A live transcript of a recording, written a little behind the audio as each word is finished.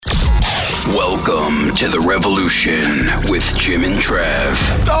Welcome to The Revolution with Jim and Trav.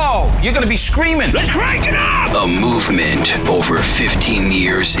 Oh, you're going to be screaming. Let's crank it up! A movement over 15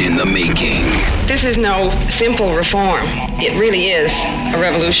 years in the making. This is no simple reform. It really is a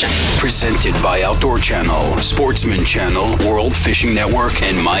revolution. Presented by Outdoor Channel, Sportsman Channel, World Fishing Network,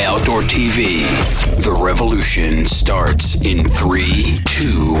 and My Outdoor TV. The Revolution starts in 3,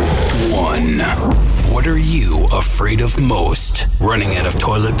 2, 1. What are you afraid of most? Running out of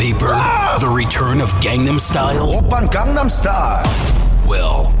toilet paper? The return of Gangnam Style? Oppan Gangnam Style.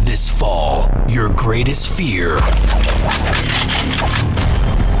 Well, this fall, your greatest fear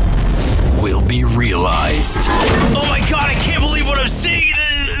will be realized. Oh my god, I can't believe what I'm seeing!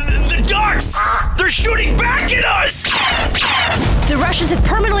 The ducks! They're shooting back at us! The Russians have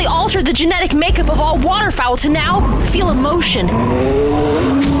permanently altered the genetic makeup of all waterfowl to now feel emotion.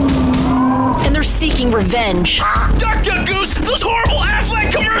 And they're seeking revenge. Duck Goose, those horrible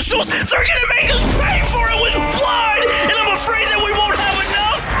Affleck commercials, they're gonna make us pay for it with blood! And I'm afraid that we won't have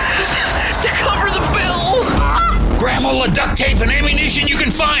enough to cover the bill! Grab all the duct tape and ammunition you can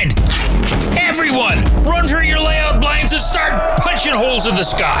find. Everyone, run for your layout blinds and start punching holes in the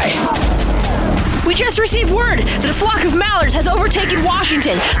sky. We just received word that a flock of mallards has overtaken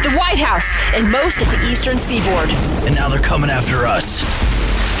Washington, the White House, and most of the eastern seaboard. And now they're coming after us.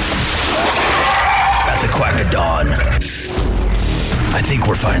 At the crack of dawn. I think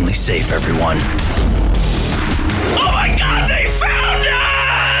we're finally safe, everyone. Oh my god, they found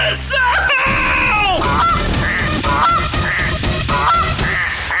us!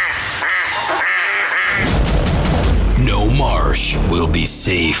 No marsh will be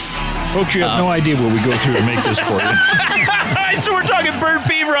safe. Folks, you have no idea what we go through to make this for you. So we're talking bird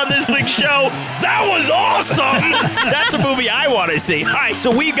fever on this week's show. That was awesome! That's a movie I want to see. All right,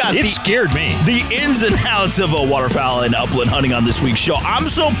 so we got It scared me. the ins and outs of waterfowl and upland hunting on this week's show. I'm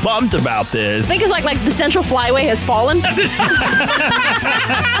so pumped about this. I think it's like the Central Flyway has fallen.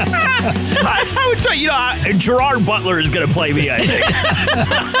 I would tell you, Gerard Butler is going to play me, I think.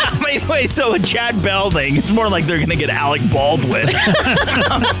 Anyway, so a Chad Belding, it's more like they're going to get Alec Baldwin.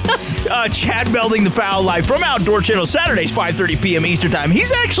 Chad Belding, the Fowl Life from Outdoor Channel, Saturdays, 5:30 p.m. Eastern Time.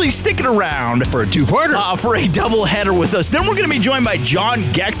 He's actually sticking around For a two-parter. for a doubleheader with us. Then we're going to be joined by John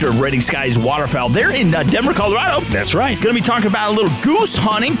Gechter of Rating Skies Waterfowl. They're in Denver, Colorado. That's right. Going to be talking about a little goose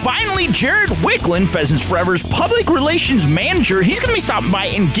hunting. Finally, Jared Wicklund, Pheasants Forever's public relations manager, he's going to be stopping by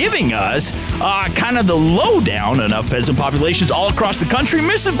and giving us kind of the lowdown on pheasant populations all across the country.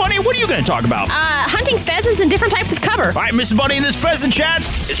 Mrs. Bunny, what are you going to talk about? Hunting pheasants in different types of cover. All right, Mrs. Bunny, this pheasant chat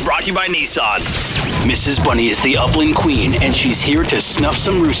is brought to you by Nissan. Mrs. Bunny is the upland queen, and she's here to snuff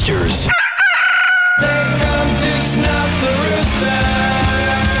some roosters.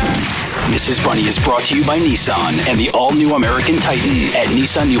 Mrs. Bunny is brought to you by Nissan and the all-new American Titan at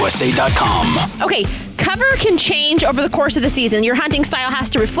nissanusa.com. Okay, cover can change over the course of the season. Your hunting style has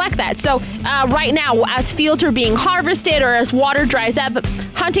to reflect that. So right now, as fields are being harvested or as water dries up,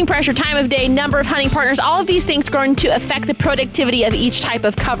 hunting pressure, time of day, number of hunting partners, all of these things are going to affect the productivity of each type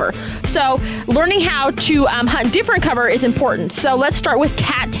of cover. So learning how to hunt different cover is important. So let's start with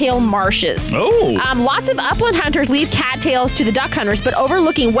cattail marshes. Oh. Lots of upland hunters leave cattails to the duck hunters, but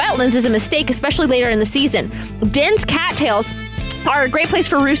overlooking wetlands is a mistake, especially later in the season. Dense cattails are a great place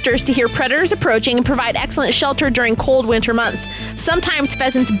for roosters to hear predators approaching and provide excellent shelter during cold winter months. Sometimes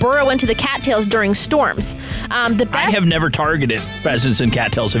pheasants burrow into the cattails during storms. I have never targeted pheasants and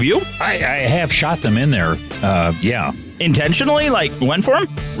cattails. Have you? I have shot them in there. Yeah. Intentionally? Like, went for them?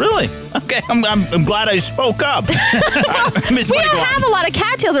 Really? Okay, I'm glad I spoke up. Miss We Bunny, don't go on. have a lot of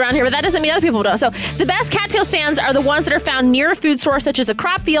cattails around here, but that doesn't mean other people don't. So the best cattail stands are the ones that are found near a food source, such as a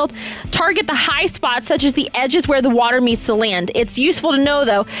crop field. Target the high spots, such as the edges where the water meets the land. It's useful to know,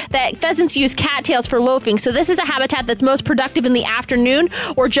 though, that pheasants use cattails for loafing. So this is a habitat that's most productive in the afternoon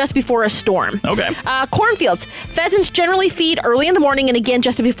or just before a storm. Okay. Cornfields. Pheasants generally feed early in the morning and again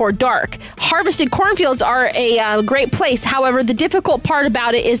just before dark. Harvested cornfields are a great place. However, the difficult part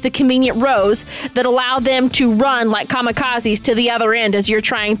about it is the convenient rows that allow them to run like kamikazes to the other end as you're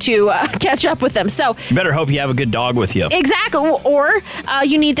trying to catch up with them. So You better hope you have a good dog with you. exactly, or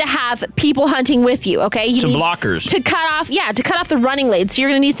you need to have people hunting with you. Okay, you Some need blockers. to cut off the running leads. So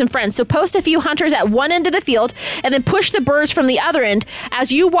you're going to need some friends. So post a few hunters at one end of the field, and then push the birds from the other end.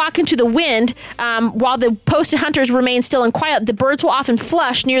 As you walk into the wind, while the posted hunters remain still and quiet, the birds will often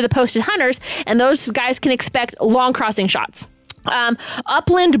flush near the posted hunters, and those guys can expect long crossing shots.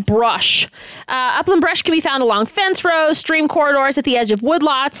 Upland brush. Upland brush can be found along fence rows, stream corridors, at the edge of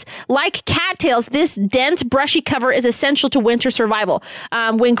woodlots. Like cattails, this dense, brushy cover is essential to winter survival.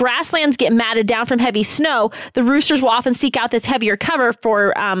 When grasslands get matted down from heavy snow, the roosters will often seek out this heavier cover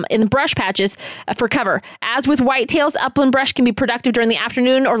for in the brush patches for cover. As with whitetails, upland brush can be productive during the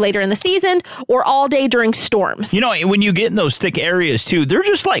afternoon or later in the season, or all day during storms. You know, when you get in those thick areas, too, they're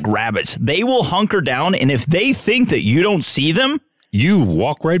just like rabbits. They will hunker down, and if they think that you don't see them, you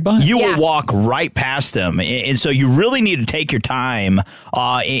walk right by. You will walk right past them. And so you really need to take your time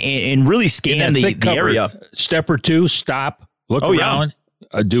and really scan the area. Step or two, stop, look around.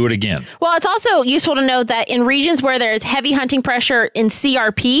 Do it again. Well, it's also useful to note that in regions where there's heavy hunting pressure in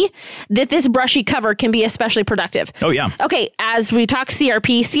CRP, that this brushy cover can be especially productive. Oh, yeah. Okay, as we talk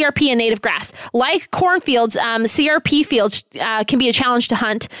CRP and native grass. Like cornfields, CRP fields can be a challenge to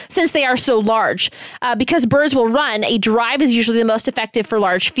hunt since they are so large. Because birds will run, a drive is usually the most effective for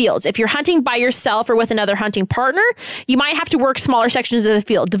large fields. If you're hunting by yourself or with another hunting partner, you might have to work smaller sections of the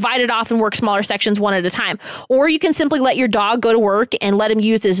field, divide it off and work smaller sections one at a time. Or you can simply let your dog go to work and let him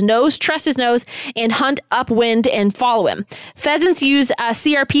use his nose, trust his nose, and hunt upwind and follow him. Pheasants use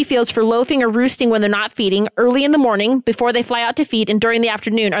CRP fields for loafing or roosting when they're not feeding. Early in the morning, before they fly out to feed, and during the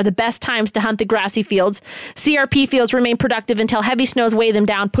afternoon are the best times to hunt the grassy fields. CRP fields remain productive until heavy snows weigh them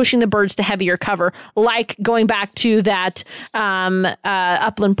down, pushing the birds to heavier cover, like going back to that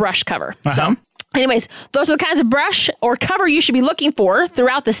upland brush cover. So. Anyways, those are the kinds of brush or cover you should be looking for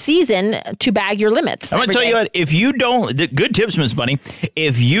throughout the season to bag your limits. I'm going to tell you what, if you don't, good tips, Miss Bunny,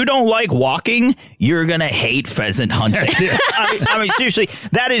 if you don't like walking, you're going to hate pheasant hunting. I mean, seriously,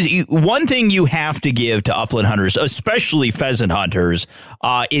 that is one thing you have to give to upland hunters, especially pheasant hunters,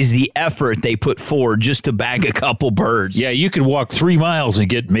 is the effort they put forward just to bag a couple birds. Yeah, you could walk 3 miles and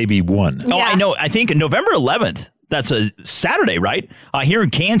get maybe one. Oh, I know. I think November 11th. That's a Saturday, right? Here in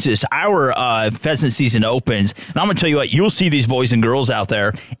Kansas, our pheasant season opens. And I'm going to tell you what, you'll see these boys and girls out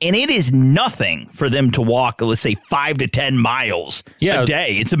there, and it is nothing for them to walk, let's say, 5 to 10 miles a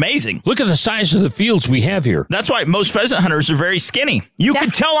day. It's amazing. Look at the size of the fields we have here. That's why most pheasant hunters are very skinny. You can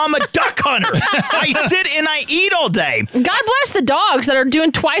tell I'm a duck hunter. I sit and I eat all day. God bless the dogs that are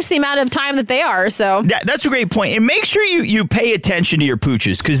doing twice the amount of time that they are. So that's a great point. And make sure you pay attention to your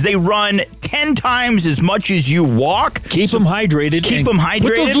pooches because they run 10 times as much as you walk. Keep them hydrated. Keep them hydrated.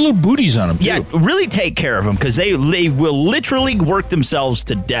 Put those little booties on them, too. Yeah, really take care of them because they will literally work themselves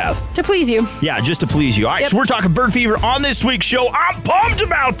to death. To please you. Yeah, just to please you. All right, so we're talking bird fever on this week's show. I'm pumped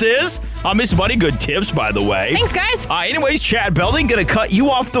about this. Miss Bunny, good tips, by the way. Thanks, guys. Anyways, Chad Belding going to cut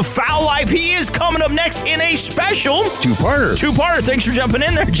you off the foul life. He is coming up next in a special two-parter. Thanks for jumping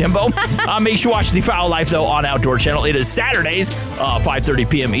in there, Jimbo. Make sure you watch the Foul Life, though, on Outdoor Channel. It is Saturdays, 5:30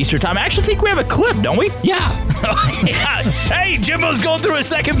 p.m. Eastern Time. I actually think we have a clip, don't we? Yeah. Hey, Jimbo's going through a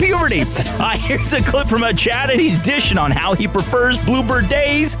second puberty. Here's a clip from Chad, and he's dishing on how he prefers bluebird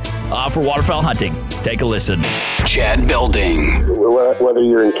days for waterfowl hunting. Take a listen. Chad Belding. Whether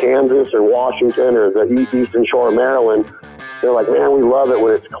you're in Kansas or Washington or the eastern shore of Maryland, they're like, man, we love it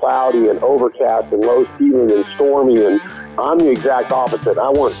when it's cloudy and overcast and low ceiling and stormy. And I'm the exact opposite. I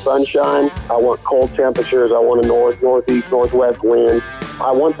want sunshine. I want cold temperatures. I want a northeast, northwest wind.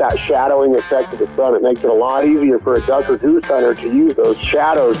 I want that shadowing effect of the sun. It makes it a lot easier for a duck or goose hunter to use those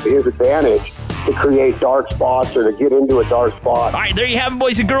shadows to his advantage to create dark spots or to get into a dark spot. All right, there you have it,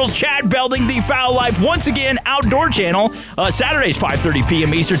 boys and girls. Chad Belding, the Foul Life, once again, Outdoor Channel, Saturdays, 5:30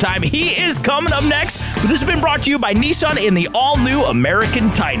 p.m. Eastern Time. He is coming up next. But this has been brought to you by Nissan in the all-new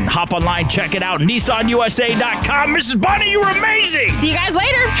American Titan. Hop online, check it out, nissanusa.com. Mrs. Bunny, you were amazing. See you guys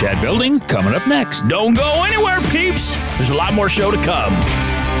later. Chad Belding coming up next. Don't go anywhere, peeps. There's a lot more show to come.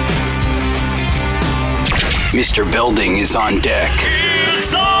 Mr. Belding is on deck.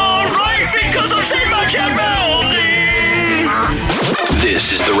 It's all right because I'm Saved by Chad Belding.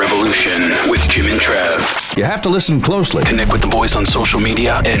 This is The Revolution with Jim and Trav. You have to listen closely. Connect with the boys on social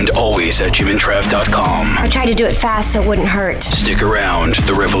media and always at jimandtrav.com. I tried to do it fast so it wouldn't hurt. Stick around.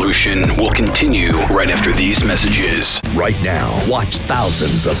 The Revolution will continue right after these messages. Right now, watch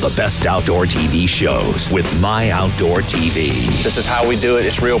thousands of the best outdoor TV shows with My Outdoor TV. This is how we do it.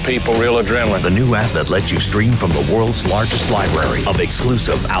 It's real people, real adrenaline. The new app that lets you stream from the world's largest library of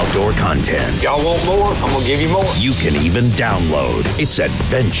exclusive outdoor content. Y'all want more? I'm going to give you more. You can even download. It's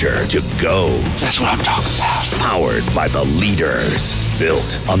adventure to go. That's what I'm talking about. Powered by the leaders.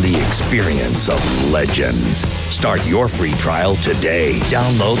 Built on the experience of legends. Start your free trial today.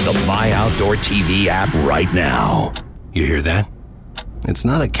 Download the My Outdoor TV app right now. You hear that? It's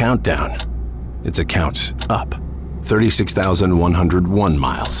not a countdown. It's a count up. 36,101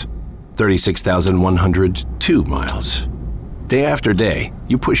 miles. 36,102 miles. Day after day,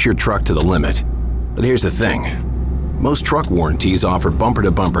 you push your truck to the limit. But here's the thing. Most truck warranties offer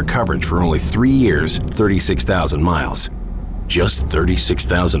bumper-to-bumper coverage for only 3 years, 36,000 miles. Just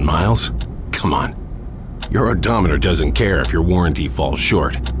 36,000 miles? Come on. Your odometer doesn't care if your warranty falls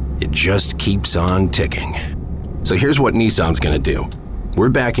short. It just keeps on ticking. So here's what Nissan's gonna do. We're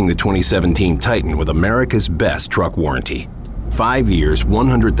backing the 2017 Titan with America's best truck warranty. 5 years,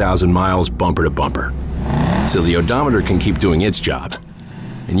 100,000 miles bumper to bumper. So the odometer can keep doing its job,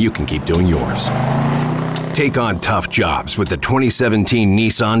 and you can keep doing yours. Take on tough jobs with the 2017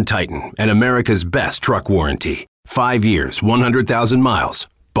 Nissan Titan and America's best truck warranty. 5 years, 100,000 miles,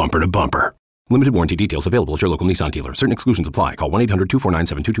 bumper to bumper. Limited warranty details available at your local Nissan dealer. Certain exclusions apply. Call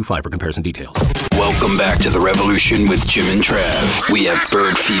 1-800-249-7225 for comparison details. Welcome back to The Revolution with Jim and Trav. We have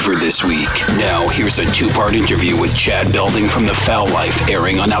bird fever this week. Now, here's a two-part interview with Chad Belding from The Foul Life,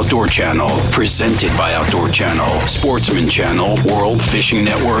 airing on Outdoor Channel, presented by Outdoor Channel, Sportsman Channel, World Fishing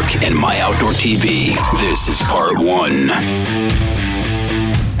Network, and My Outdoor TV. This is part one.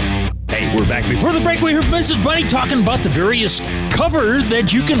 Hey, we're back. Before the break, we heard Mrs. Bunny talking about the various covers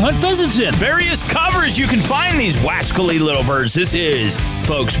that you can hunt pheasants in. Various covers you can find these wascally little birds. This is,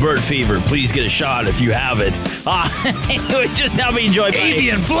 folks, bird fever. Please get a shot if you have it. It's just now being enjoyed by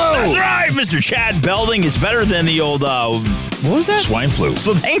avian flu. That's right, Mr. Chad Belding. It's better than the old, what was that? Swine flu.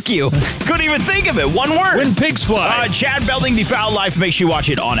 So thank you. Couldn't even think of it. One word. When pigs fly. Chad Belding, The Foul Life. Make sure you watch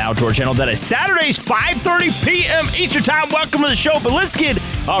it on Outdoor Channel. That is Saturdays, 5:30 p.m. Eastern Time. Welcome to the show. But let's get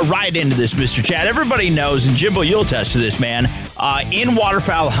right into this, Mr. Chad. Everybody knows, and Jimbo, you'll attest to this, man. In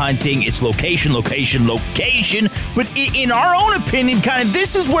waterfowl hunting, it's location. But in our own opinion, kind of,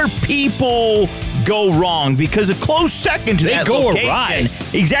 this is where people go wrong, because a close second to that location. Awry.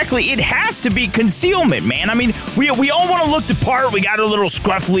 Exactly. It has to be concealment, man. I mean, we all want to look the part. We got our little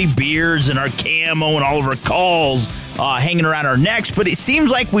scruffy beards and our camo and all of our calls hanging around our necks, but it seems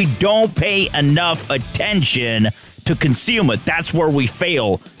like we don't pay enough attention to concealment. That's where we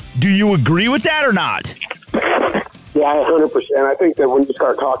fail. Do you agree with that or not? Yeah, 100%. I think that when you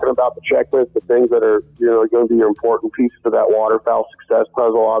start talking about the checklist, the things that are going to be your important pieces of that waterfowl success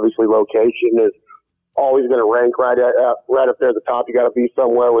puzzle, obviously location is always going to rank right up there at the top. You got to be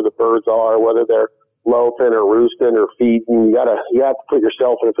somewhere where the birds are, whether they're loafing or roosting or feeding. You have to put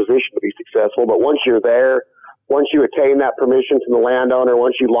yourself in a position to be successful. But once you're there, once you attain that permission from the landowner,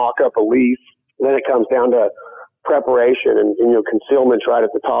 once you lock up a lease, then it comes down to preparation and concealment's right at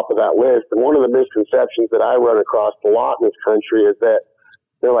the top of that list. And one of the misconceptions that I run across a lot in this country is that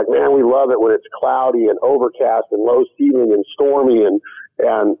they're like, man, we love it when it's cloudy and overcast and low ceiling and stormy. And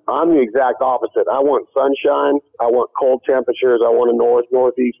I'm the exact opposite. I want sunshine. I want cold temperatures. I want a north,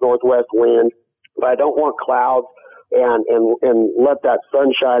 northeast, northwest wind. But I don't want clouds, and let that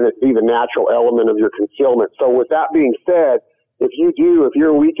sunshine be the natural element of your concealment. So with that being said, if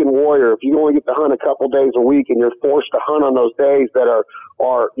you're a weekend warrior, if you only get to hunt a couple days a week and you're forced to hunt on those days that are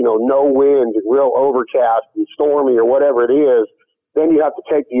no wind and real overcast and stormy or whatever it is, then you have to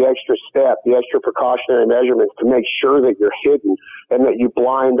take the extra step, the extra precautionary measurements to make sure that you're hidden and that you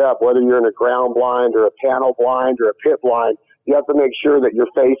blind up, whether you're in a ground blind or a panel blind or a pit blind. You have to make sure that your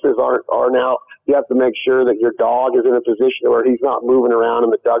faces aren't out. You have to make sure that your dog is in a position where he's not moving around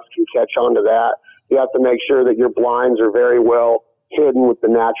and the ducks can catch on to that. You have to make sure that your blinds are very well hidden with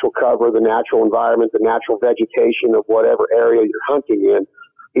the natural cover, the natural environment, the natural vegetation of whatever area you're hunting in.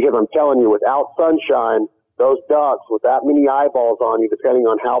 Because I'm telling you, without sunshine, those ducks, with that many eyeballs on you, depending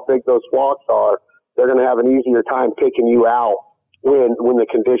on how big those flocks are, they're going to have an easier time picking you out when the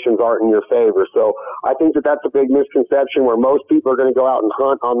conditions aren't in your favor. So I think that that's a big misconception where most people are going to go out and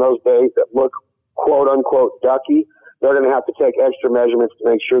hunt on those days that look quote-unquote ducky. They're going to have to take extra measurements to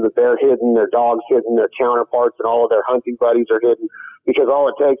make sure that they're hidden, their dog's hidden, their counterparts and all of their hunting buddies are hidden, because all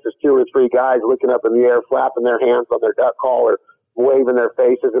it takes is 2 or 3 guys looking up in the air, flapping their hands on their duck call or waving their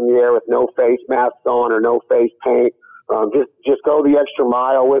faces in the air with no face masks on or no face paint. Just go the extra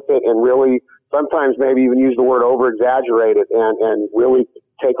mile with it, and really sometimes maybe even use the word over-exaggerate it and really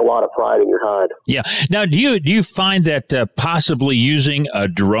take a lot of pride in your hide. Yeah. Now, do you find that possibly using a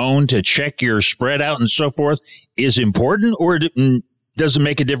drone to check your spread out and so forth is important, or does it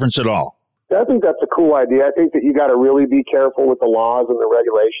make a difference at all? I think that's a cool idea. I think that you got to really be careful with the laws and the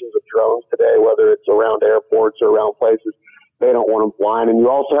regulations of drones today, whether it's around airports or around places they don't want them flying. And you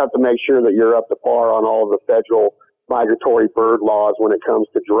also have to make sure that you're up to par on all of the federal migratory bird laws when it comes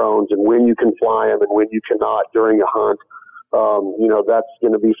to drones and when you can fly them and when you cannot during a hunt. That's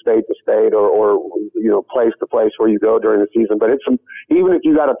going to be state to state or place to place where you go during the season. But even if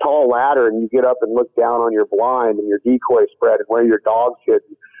you got a tall ladder and you get up and look down on your blind and your decoy spread and where your dog's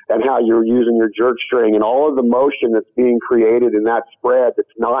hidden, and how you're using your jerk string and all of the motion that's being created in that spread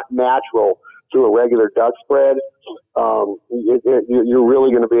that's not natural to a regular duck spread, you're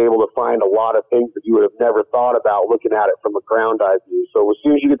really going to be able to find a lot of things that you would have never thought about looking at it from a ground eye view. So as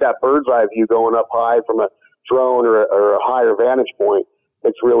soon as you get that bird's eye view going up high from a drone or a higher vantage point,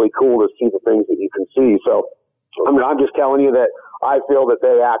 it's really cool to see the things that you can see. So, I mean, I'm just telling you that I feel that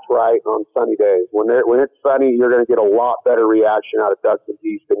they act right on sunny days. When it's sunny, you're going to get a lot better reaction out of ducks and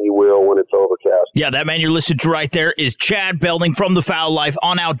geese than you will when it's overcast. Yeah, that man you're listening to right there is Chad Belding from The Foul Life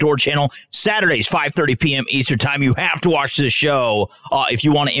on Outdoor Channel. Saturdays, 5:30 p.m. Eastern Time. You have to watch this show if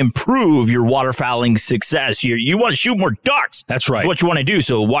you want to improve your waterfowling success. You want to shoot more ducks. That's right. That's what you want to do,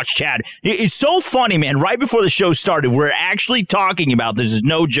 so watch Chad. It's so funny, man. Right before the show started, we're actually talking about, this is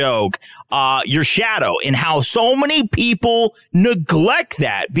no joke, your shadow and how so many people neglect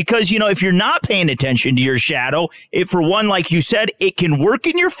that because, if you're not paying attention to your shadow, for one, like you said, it can work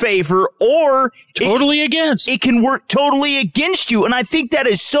in your favor or it can work totally against you. And I think that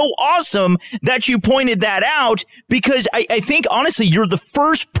is so awesome that you pointed that out because I think, honestly, you're the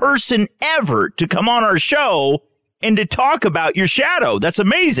first person ever to come on our show and to talk about your shadow. That's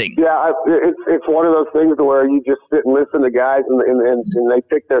amazing. Yeah, it's one of those things where you just sit and listen to guys and they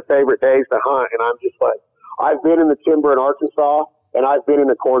pick their favorite days to hunt. And I'm just like, I've been in the timber in Arkansas and I've been in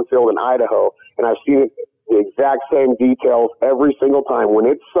the cornfield in Idaho, and I've seen the exact same details every single time. When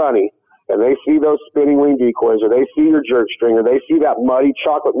it's sunny and they see those spinning wing decoys or they see your jerk string or they see that muddy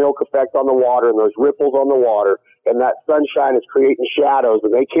chocolate milk effect on the water and those ripples on the water, and that sunshine is creating shadows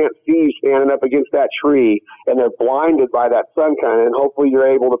and they can't see you standing up against that tree and they're blinded by that sun and hopefully you're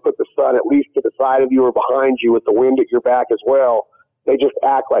able to put the sun at least to the side of you or behind you with the wind at your back as well. They just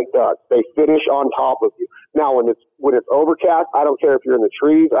act like ducks. They finish on top of you. Now, when it's overcast, I don't care if you're in the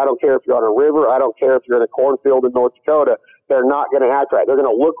trees. I don't care if you're on a river. I don't care if you're in a cornfield in North Dakota. They're not going to act right. They're going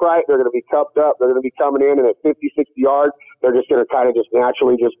to look right. They're going to be cupped up. They're going to be coming in, and at 50, 60 yards, they're just going to kind of just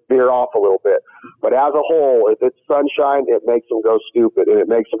naturally just veer off a little bit. But as a whole, if it's sunshine, it makes them go stupid, and it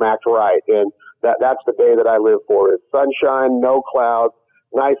makes them act right. And that's the day that I live for. It's sunshine, no clouds,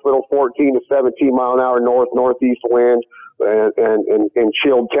 nice little 14 to 17 mile an hour northeast wind. And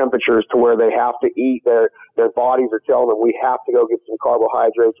chilled temperatures to where they have to eat. Their bodies are telling them we have to go get some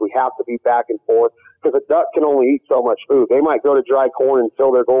carbohydrates. We have to be back and forth because a duck can only eat so much food. They might go to dry corn and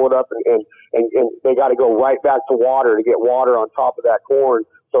fill their gourd up and they got to go right back to water to get water on top of that corn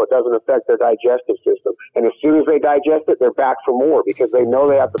so it doesn't affect their digestive system. And as soon as they digest it, they're back for more because they know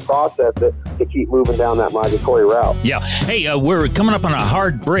they have to process it to keep moving down that migratory route. Yeah. Hey, we're coming up on a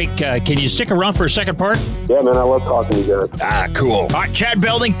hard break. Can you stick around for a second part? Yeah, man, I love talking to you guys. Cool. All right, Chad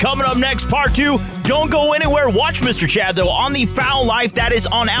Belding coming up next, part 2. Don't go anywhere. Watch Mr. Chad, though, on The Foul Life. That is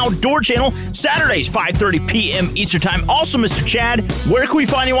on Outdoor Channel, Saturdays, 5:30 p.m. Eastern Time. Also, Mr. Chad, where can we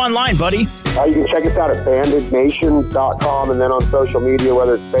find you online, buddy? You can check us out at bandednation.com, and then on social media,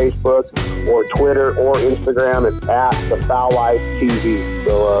 whether it's Facebook or Twitter or Instagram, it's at The Foul Life TV.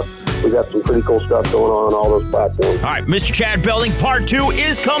 So we got some pretty cool stuff going on all those platforms. All right, Mr. Chad Belding, part 2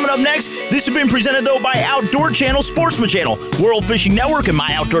 is coming up next. This has been presented, though, by Outdoor Channel, Sportsman Channel, World Fishing Network, and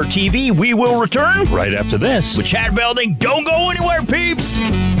My Outdoor TV. We will return right after this with Chad Belding. Don't go anywhere, peeps.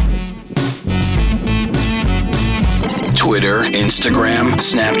 Twitter, Instagram,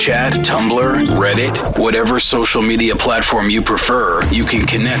 Snapchat, Tumblr, Reddit, whatever social media platform you prefer, you can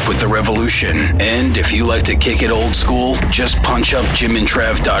connect with The Revolution. And if you like to kick it old school, just punch up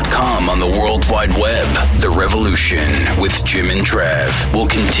jimandtrav.com on the World Wide Web. The Revolution with Jim and Trav will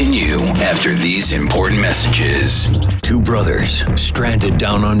continue after these important messages. Two brothers stranded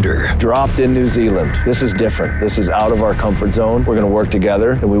down under. Dropped in New Zealand. This is different. This is out of our comfort zone. We're going to work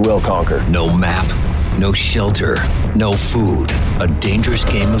together and we will conquer. No map. No shelter, no food, a dangerous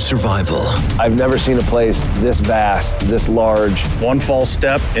game of survival. I've never seen a place this vast, this large. One false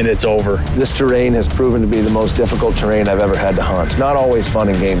step and it's over. This terrain has proven to be the most difficult terrain I've ever had to hunt. It's not always fun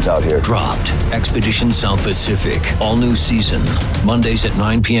and games out here. Dropped. Expedition South Pacific. All new season. Mondays at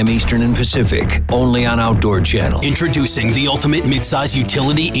 9 p.m. Eastern and Pacific. Only on Outdoor Channel. Introducing the ultimate midsize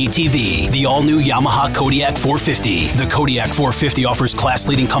utility ATV, the all-new Yamaha Kodiak 450. The Kodiak 450 offers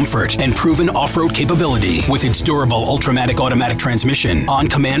class-leading comfort and proven off-road capability with its durable Ultramatic automatic transmission,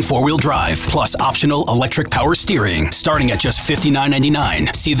 on-command four-wheel drive, plus optional electric power steering, starting at just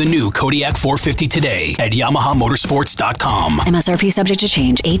 $59.99. See the new Kodiak 450 today at YamahaMotorsports.com. MSRP subject to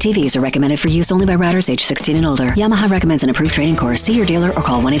change. ATVs are recommended for use only by riders age 16 and older. Yamaha recommends an approved training course. See your dealer or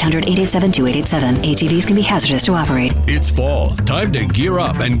call 1-800-887-2887. ATVs can be hazardous to operate. It's fall. Time to gear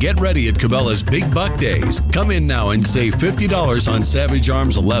up and get ready at Cabela's Big Buck Days. Come in now and save $50 on Savage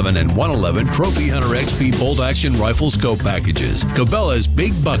Arms 11 and 111 Trophy Hunter XP bolt-action rifle scope packages. is Cabela's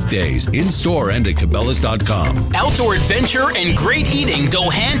Big Buck Days, in-store and at Cabela's.com. Outdoor adventure and great eating go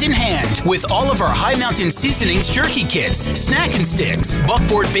hand in hand with all of our High Mountain Seasonings jerky kits, snack and sticks,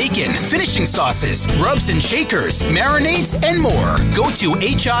 buckboard bacon, finishing sauces, rubs and shakers, marinades, and more. Go to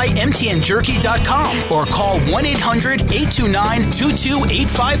HIMTNJerky.com or call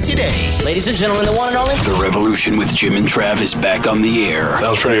 1-800-829-2285 today. Ladies and gentlemen, the one and only. The Revolution with Jim and Trav is back on the air.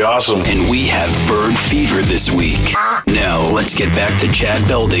 Sounds pretty awesome. And we have bird fever this week. Now, let's get back to Chad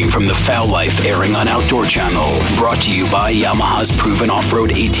Belding from The Foul Life, airing on Outdoor Channel. Brought to you by Yamaha's proven off-road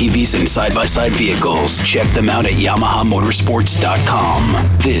ATVs and side-by-side vehicles. Check them out at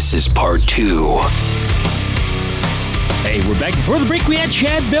YamahaMotorsports.com. This is part 2. Hey, we're back. Before the break, we had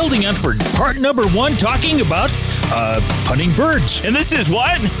Chad Belding on for part number 1, talking about hunting birds. And this is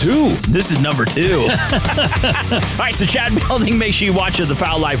what? 2. This is number 2. All right, so Chad Belding, make sure you watch The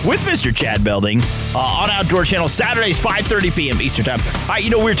Foul Life with Mr. Chad Belding on Outdoor Channel, Saturdays, 5:30 p.m. Eastern Time. All right,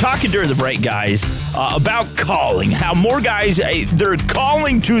 we were talking during the break, guys, about calling. How more guys, they're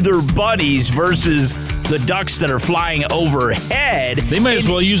calling to their buddies versus the ducks that are flying overhead. They might as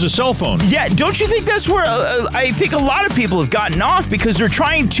well use a cell phone. Yeah, don't you think that's where I think a lot of people have gotten off, because they're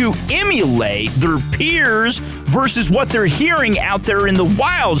trying to emulate their peers versus what they're hearing out there in the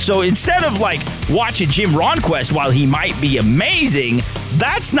wild. So instead of watching Jim Ronquest, while he might be amazing,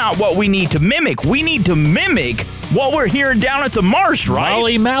 that's not what we need to mimic. We need to mimic what we're hearing down at the marsh, right?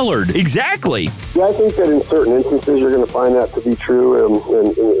 Molly Mallard. Exactly. Yeah, I think that in certain instances you're going to find that to be true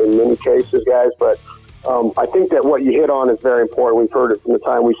in many cases, guys, but I think that what you hit on is very important. We've heard it from the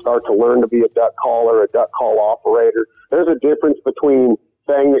time we start to learn to be a duck caller, a duck call operator. There's a difference between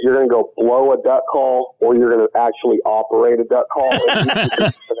saying that you're going to go blow a duck call or you're going to actually operate a duck call.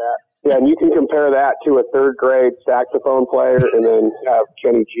 Yeah, and you can compare that to a third grade saxophone player and then have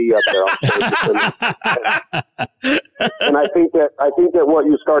Kenny G up there on stage. And I think that what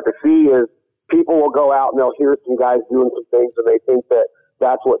you start to see is people will go out and they'll hear some guys doing some things and they think that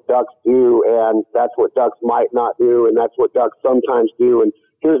that's what ducks do, and that's what ducks might not do, and that's what ducks sometimes do. And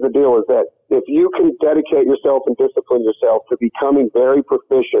here's the deal, is that if you can dedicate yourself and discipline yourself to becoming very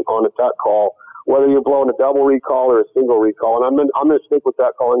proficient on a duck call, whether you're blowing a double recall or a single recall, and I'm going to stick with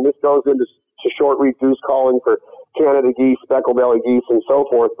duck calling. This goes into short reed goose calling for Canada geese, speckled-belly geese, and so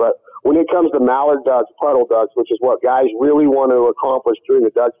forth. But when it comes to mallard ducks, puddle ducks, which is what guys really want to accomplish during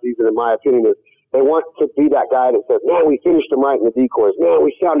the duck season, in my opinion, is they want to be that guy that says, man, we finished them right in the decoys. Man,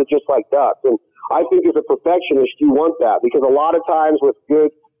 we sounded just like ducks. And I think as a perfectionist, you want that, because a lot of times with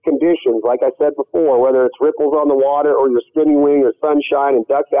good conditions, like I said before, whether it's ripples on the water or your spinning wing or sunshine and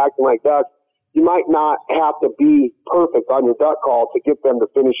ducks acting like ducks, you might not have to be perfect on your duck call to get them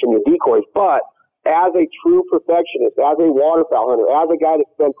to finish in your decoys. But as a true perfectionist, as a waterfowl hunter, as a guy that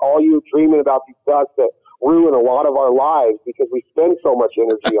spends all year dreaming about these ducks that ruin a lot of our lives because we spend so much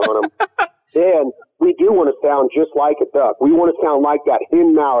energy on them, then we do want to sound just like a duck. We want to sound like that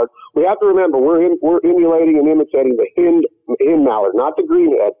hen mallard. We have to remember we're emulating and imitating the hen mallard, not the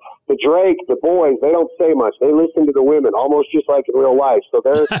greenhead. The drake, the boys, they don't say much. They listen to the women, almost just like in real life. So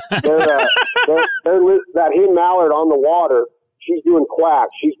they're that hen mallard on the water. She's doing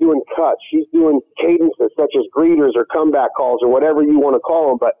quacks. She's doing cuts. She's doing cadences such as greeters or comeback calls or whatever you want to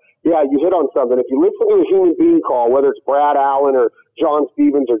call them. But yeah, you hit on something. If you listen to a human being call, whether it's Brad Allen or John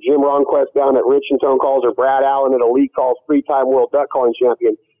Stevens or Jim Ronquest down at Rich and Tone Calls or Brad Allen at Elite Calls, 3-time world duck calling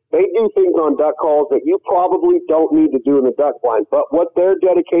champion, they do things on duck calls that you probably don't need to do in the duck blind. But what their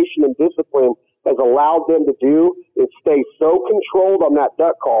dedication and discipline has allowed them to do is stay so controlled on that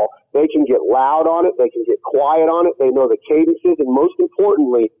duck call, they can get loud on it, they can get quiet on it, they know the cadences, and most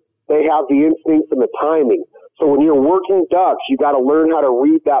importantly, they have the instincts and the timing. So when you're working ducks, you got to learn how to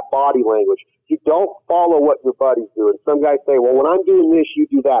read that body language. You don't follow what your buddies do. And some guys say, well, when I'm doing this, you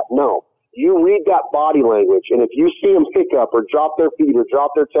do that. No. You read that body language, and if you see them pick up or drop their feet or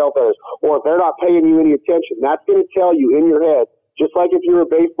drop their tail feathers, or if they're not paying you any attention, that's going to tell you in your head, just like if you're a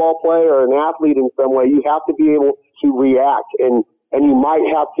baseball player or an athlete in some way, you have to be able to react, and you might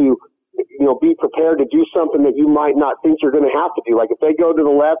have to be prepared to do something that you might not think you're going to have to do. Like if they go to the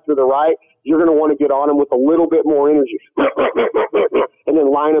left or the right, you're going to want to get on them with a little bit more energy and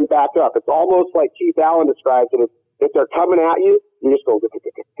then line them back up. It's almost like Keith Allen describes it. If they're coming at you, you just go,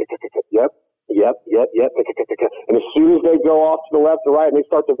 yep. And as soon as they go off to the left or right and they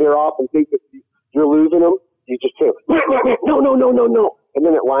start to veer off and think that you're losing them, you just say, no. And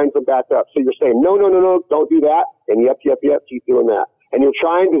then it lines them back up. So you're saying, no, don't do that. And yep, keep doing that. And you're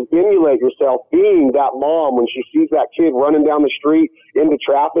trying to emulate yourself being that mom when she sees that kid running down the street into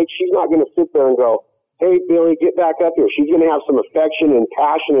traffic. She's not going to sit there and go, hey, Billy, get back up here. She's going to have some affection and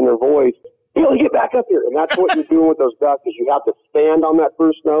passion in her voice Billy, get back up here. And that's what you're doing with those ducks is you have to stand on that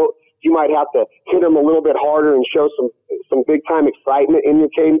first note. You might have to hit them a little bit harder and show some big-time excitement in your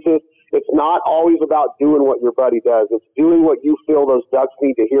cadences. It's not always about doing what your buddy does. It's doing what you feel those ducks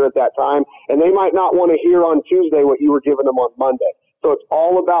need to hear at that time. And they might not want to hear on Tuesday what you were giving them on Monday. So it's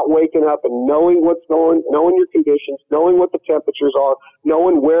all about waking up and knowing what's going, knowing your conditions, knowing what the temperatures are,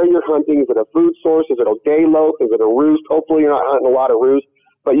 knowing where you're hunting. Is it a food source? Is it a day loaf? Is it a roost? Hopefully you're not hunting a lot of roost.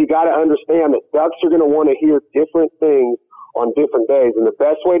 But you got to understand that ducks are going to want to hear different things on different days. And the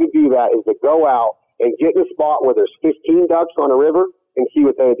best way to do that is to go out and get in a spot where there's 15 ducks on a river and see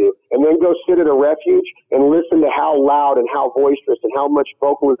what they do. And then go sit at a refuge and listen to how loud and how boisterous and how much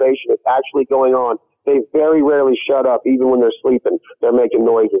vocalization is actually going on. They very rarely shut up, even when they're sleeping. They're making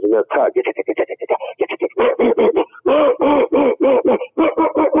noises and they're cut.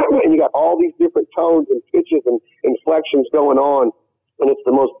 And you got all these different tones and pitches and inflections going on. And it's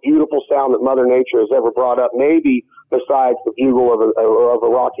the most beautiful sound that Mother Nature has ever brought up, maybe besides the bugle of a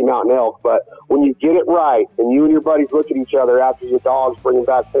Rocky Mountain elk. But when you get it right and you and your buddies look at each other after your dog's bringing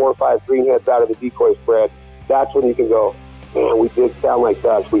back 4 or 5 greenheads out of the decoy spread, that's when you can go, man, we did sound like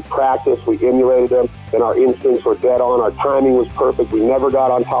ducks. We practiced, we emulated them, and our instincts were dead on. Our timing was perfect. We never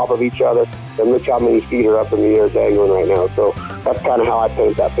got on top of each other. And look how many feet are up in the air dangling right now. So that's kind of how I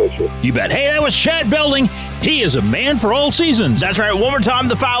paint that picture. You bet. Hey, that was Chad Belding. He is a man for all seasons. That's right. One more time,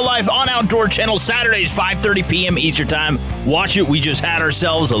 The Foul Life on Outdoor Channel, Saturdays, 5:30 p.m. Eastern Time. Watch it. We just had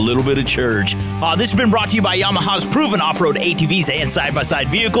ourselves a little bit of church. This has been brought to you by Yamaha's proven off-road ATVs and side-by-side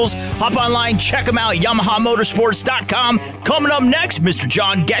vehicles. Hop online, check them out, YamahaMotorsports.com. Coming up next, Mr.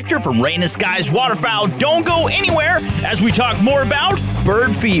 John Gector from Rain and Skies Waterfowl. Don't go anywhere as we talk more about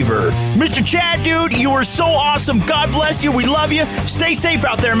bird fever. Mr. Chad, dude, you are so awesome. God bless you. We love you. Stay safe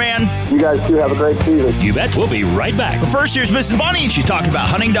out there, man. You guys too. Have a great season. You bet. We'll be right back. But first, here's Mrs. Bunny, and she's talking about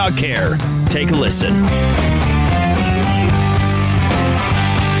hunting dog care. Take a listen.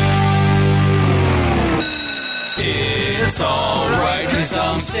 It's all right, 'cause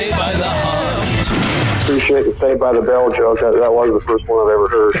I'm saved by the hunt. Appreciate the Saved by the Bell joke. That was the first one I've ever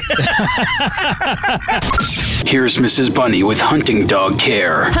heard. Here's Mrs. Bunny with hunting dog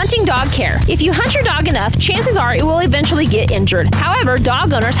care. Hunting dog care. If you hunt your dog enough, chances are it will eventually get injured. However,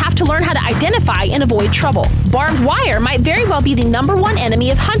 dog owners have to learn how to identify and avoid trouble. Barbed wire might very well be the #1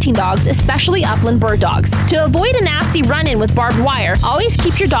 enemy of hunting dogs, especially upland bird dogs. To avoid a nasty run-in with barbed wire, always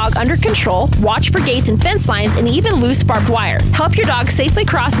keep your dog under control, watch for gates and fence lines, and even loose barbed wire. Help your dog safely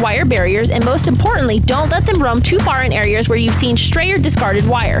cross wire barriers, and most importantly, don't let them roam too far in areas where you've seen stray or discarded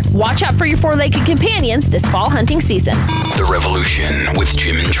wire. Watch out for your four-legged companions this fall hunting season. The Revolution with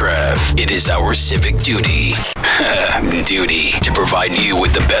Jim and Trav. It is our civic duty to provide you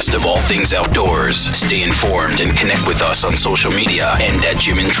with the best of all things outdoors. Stay informed and connect with us on social media and at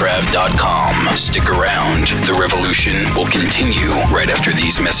jimandtrav.com. Stick around. The Revolution will continue right after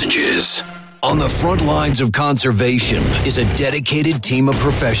these messages. On the front lines of conservation is a dedicated team of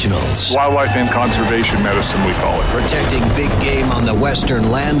professionals. Wildlife and conservation medicine, we call it. Protecting big game on the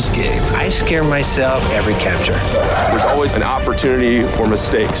western landscape. I scare myself every capture. There's always an opportunity for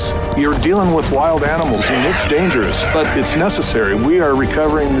mistakes. You're dealing with wild animals, and it's dangerous, but it's necessary. We are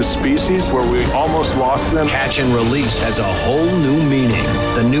recovering the species where we almost lost them. Catch and release has a whole new meaning.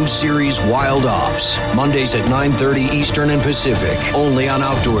 The new series Wild Ops, Mondays at 9:30 Eastern and Pacific, only on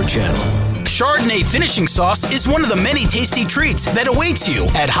Outdoor Channel. Chardonnay finishing sauce is one of the many tasty treats that awaits you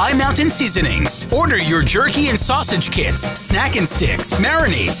at High Mountain Seasonings. Order your jerky and sausage kits, snack and sticks,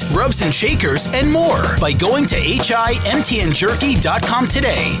 marinades, rubs and shakers, and more by going to HIMTNJerky.com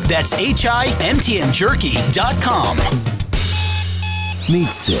today. That's HIMTNJerky.com.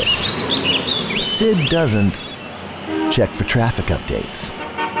 Meet Sid. Sid doesn't check for traffic updates.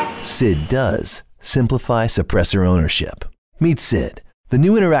 Sid does simplify suppressor ownership. Meet Sid, the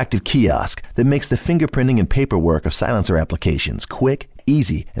new interactive kiosk that makes the fingerprinting and paperwork of silencer applications quick,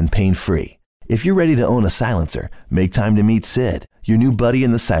 easy, and pain-free. If you're ready to own a silencer, make time to meet Sid, your new buddy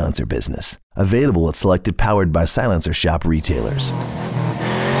in the silencer business. Available at selected Powered by Silencer shop retailers.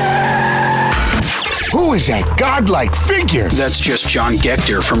 Who is that godlike figure? That's just John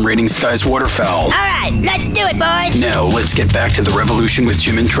Gector from Rain and Skies Waterfowl. All right, let's do it, boys. Now, let's get back to the Revolution with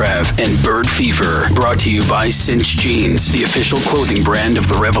Jim and Trav and Bird Fever. Brought to you by Cinch Jeans, the official clothing brand of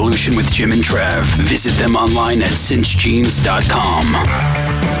the Revolution with Jim and Trav. Visit them online at cinchjeans.com.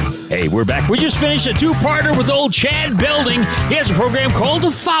 Hey, we're back. We just finished a two-parter with old Chad Belding. He has a program called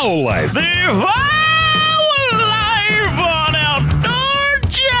The Foul Life. The Foul Life on Outdoor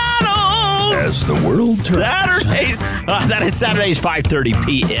Channel. as the world turns. That is Saturdays, 5:30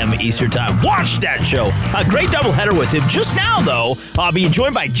 p.m. Eastern Time. Watch that show. A great doubleheader with him. Just now, though, I'll be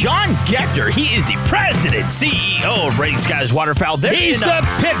joined by John Gector. He is the president, CEO of Raining Skies Waterfowl. He's the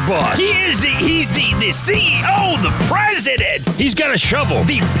pit boss. He's the CEO, the president. He's got a shovel.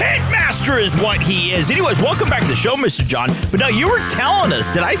 The pit master is what he is. Anyways, welcome back to the show, Mr. John. But now you were telling us,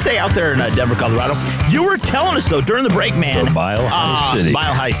 did I say out there in Denver, Colorado? You were telling us, though, during the break, man. The Mile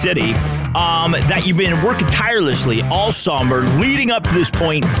High City. That you've been working tirelessly all summer, leading up to this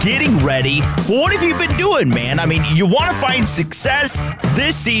point, getting ready. What have you been doing, man? I mean, you want to find success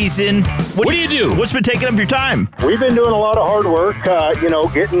this season. What do you do? What's been taking up your time? We've been doing a lot of hard work,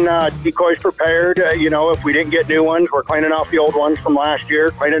 getting decoys prepared. If we didn't get new ones, we're cleaning off the old ones from last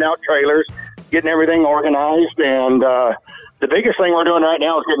year, cleaning out trailers, getting everything organized. And the biggest thing we're doing right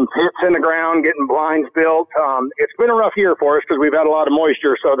now is getting pits in the ground, getting blinds built. It's been a rough year for us because we've had a lot of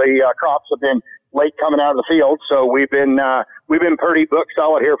moisture, so the crops have been late coming out of the field. So we've been pretty booked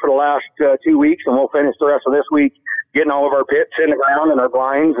solid here for the last 2 weeks, and we'll finish the rest of this week getting all of our pits in the ground and our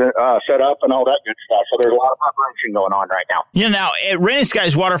blinds set up and all that good stuff. So there's a lot of preparation going on right now. Now, at Raining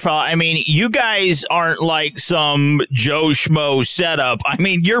Skies Waterfowl, I mean, you guys aren't like some Joe Schmo setup. I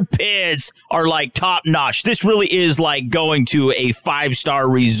mean, your pits are like top notch. This really is like going to a 5-star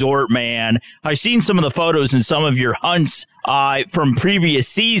resort, man. I've seen some of the photos and some of your hunts from previous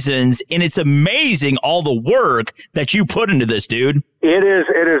seasons, and it's amazing all the work that you put into this, dude. It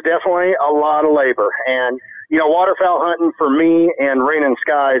is definitely a lot of labor. And waterfowl hunting for me and Raining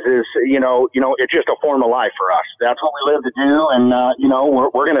Skies is, it's just a form of life for us. That's what we live to do. And,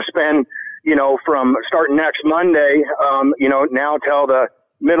 we're going to spend, from starting next Monday, now till the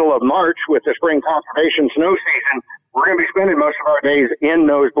middle of March with the spring conservation snow season, we're going to be spending most of our days in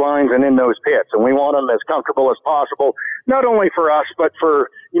those blinds and in those pits. And we want them as comfortable as possible, not only for us, but for,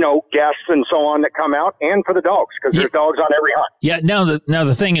 guests and so on that come out, and for the dogs, because there's dogs on every hunt. Yeah. Now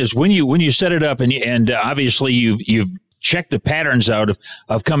the thing is, when you set it up and obviously you've checked the patterns out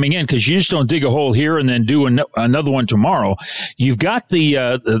of coming in, because you just don't dig a hole here and then do another one tomorrow. You've got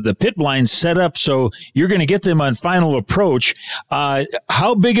the pit blinds set up, so you're going to get them on final approach.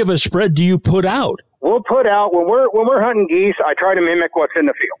 How big of a spread do you put out? We'll put out, when we're hunting geese, I try to mimic what's in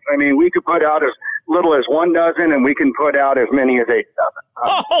the field. I mean, we could put out as little as 1 dozen, and we can put out as many as 8 dozen.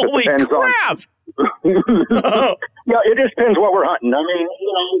 Holy crap! Yeah, it just depends what we're hunting. I mean,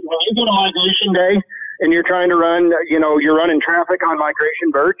 when you get a migration day and you're trying to run, you're running traffic on migration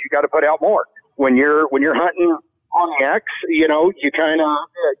birds, you got to put out more. When you're hunting on the X, you kind of,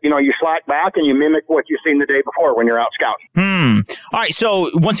 you slack back and you mimic what you've seen the day before when you're out scouting. All right, so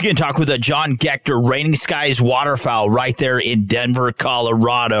once again, talk with John Gector, Raining Skies Waterfowl right there in Denver,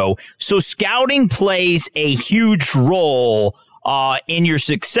 Colorado. So scouting plays a huge role in your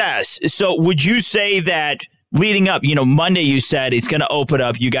success. So would you say that leading up, Monday you said it's going to open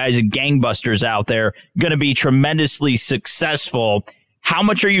up, you guys are gangbusters out there, going to be tremendously successful. How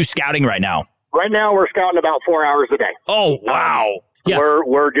much are you scouting right now? Right now, we're scouting about 4 hours a day. Oh, wow. Yeah.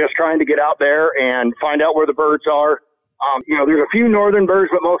 We're just trying to get out there and find out where the birds are. There's a few northern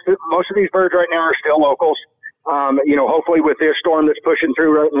birds, but most of these birds right now are still locals. Hopefully with this storm that's pushing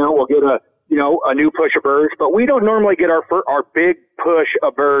through right now, we'll get a new push of birds. But we don't normally get our big push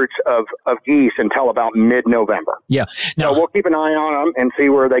of birds of geese until about mid-November. Yeah. So we'll keep an eye on them and see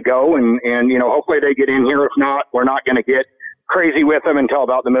where they go. And hopefully they get in here. If not, we're not going to get crazy with them until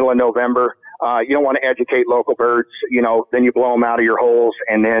about the middle of November. You don't want to educate local birds, then you blow them out of your holes.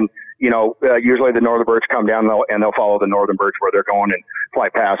 And then, usually the northern birds come down and they'll follow the northern birds where they're going and fly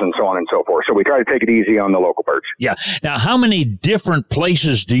past and so on and so forth. So we try to take it easy on the local birds. Yeah. Now, how many different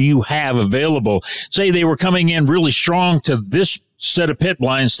places do you have available? Say they were coming in really strong to this set of pit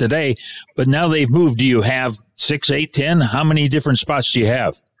blinds today, but now they've moved. Do you have 6, 8, 10? How many different spots do you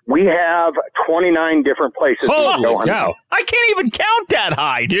have? We have 29 different places. Holy cow. I can't even count that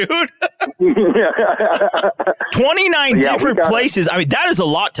high, dude. 29 different places. I mean, that is a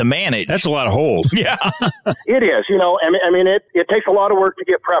lot to manage. That's a lot of holes. Yeah. It is. It takes a lot of work to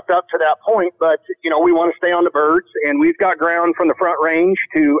get prepped up to that point, but, we want to stay on the birds, and we've got ground from the Front Range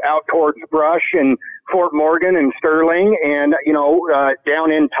to out towards Brush and Fort Morgan and Sterling and,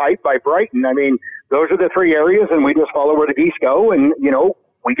 down in tight by Brighton. I mean, those are the 3 areas, and we just follow where the geese go, and,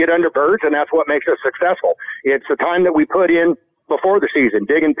 we get under birds, and that's what makes us successful. It's the time that we put in before the season,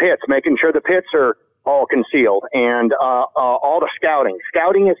 digging pits, making sure the pits are all concealed, and all the scouting.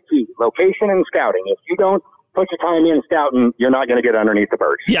 Scouting is key. Location and scouting. If you don't put your time in scouting, you're not going to get underneath the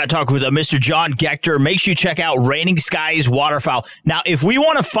birds. Yeah, talk with Mr. John Gector. Make sure you check out Raining Skies Waterfowl. Now, if we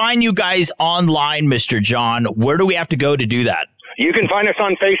want to find you guys online, Mr. John, where do we have to go to do that? You can find us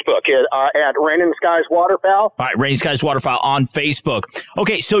on Facebook at Raining Skies Waterfowl. All right, Raining Skies Waterfowl on Facebook.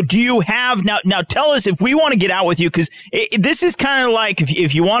 Okay, so do you have now? Tell us if we want to get out with you, because this is kind of like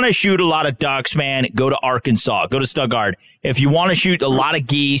if you want to shoot a lot of ducks, man, go to Arkansas, go to Stuttgart. If you want to shoot a lot of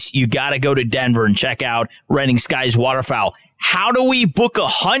geese, you got to go to Denver and check out Raining Skies Waterfowl. How do we book a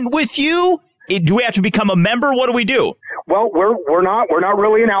hunt with you? Do we have to become a member? What do we do? Well, we're not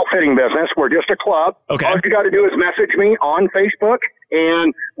really an outfitting business. We're just a club. Okay. All you got to do is message me on Facebook,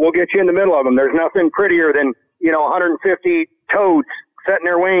 and we'll get you in the middle of them. There's nothing prettier than 150 toads setting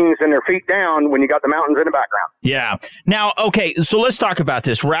their wings and their feet down when you got the mountains in the background. Yeah. Now, okay, so let's talk about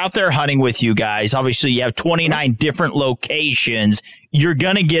this. We're out there hunting with you guys. Obviously, you have 29 different locations. You're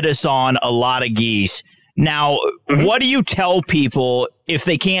going to get us on a lot of geese. Now, what do you tell people if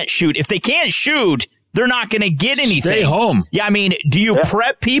they can't shoot? If they can't shoot, they're not going to get anything. Stay home. Yeah, I mean, do you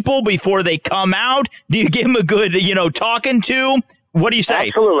prep people before they come out? Do you give them a good, talking to? What do you say?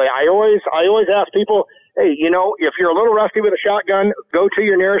 Absolutely. I always ask people, hey, if you're a little rusty with a shotgun, go to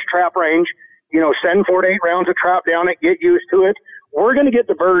your nearest trap range. Send 4 to 8 rounds of trap down it. Get used to it. We're going to get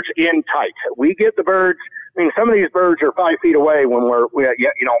the birds in tight. We get the birds. I mean, some of these birds are 5 feet away when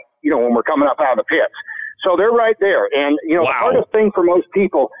when we're coming up out of the pits. So they're right there. And, the hardest thing for most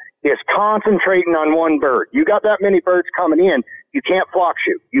people is concentrating on one bird. You got that many birds coming in, you can't flock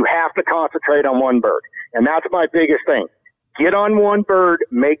shoot. You have to concentrate on one bird. And that's my biggest thing. Get on one bird,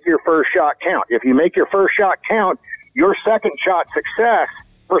 make your first shot count. If you make your first shot count, your second shot success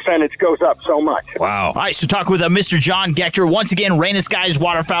percentage goes up so much. Wow. All right, so talk with Mr. John Gector. Once again, Raining Skies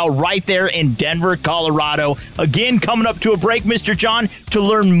Waterfowl right there in Denver, Colorado. Again, coming up to a break, Mr. John, to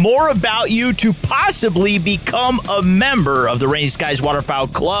learn more about you, to possibly become a member of the Raining Skies Waterfowl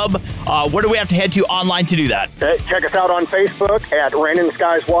Club. Where do we have to head to online to do that? Check us out on Facebook at Raining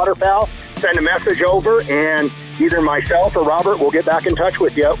Skies Waterfowl. Send a message over, and either myself or Robert will get back in touch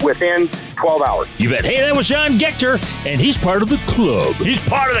with you within 12 hours. You bet. Hey, that was John Gector, and he's part of the club. He's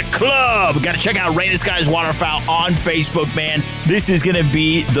part of the club. Got to check out Raining Skies Waterfowl on Facebook, man. This is going to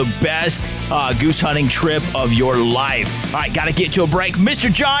be the best goose hunting trip of your life. All right, got to get to a break.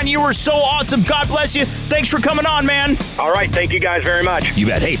 Mr. John, you were so awesome. God bless you. Thanks for coming on, man. All right, thank you guys very much. You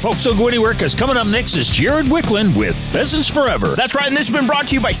bet. Hey, folks, don't go anywhere, because coming up next is Jared Wicklund with Pheasants Forever. That's right, and this has been brought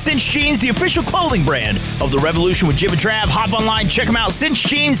to you by Cinch Jeans, the official clothing brand of the Revolution with Jim and Trav. Hop online, check them out,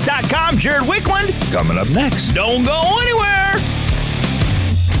 cinchjeans.com. Jared Wicklund coming up next. Don't go anywhere.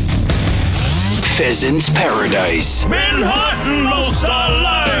 Pheasants Paradise. Been hunting most our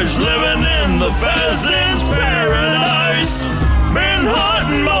lives, living in the pheasants paradise. Been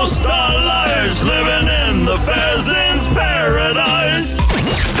hunting most our lives, living in the pheasants paradise.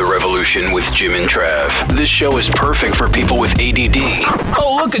 The Revolution with Jim and Trav. This show is perfect for people with ADD.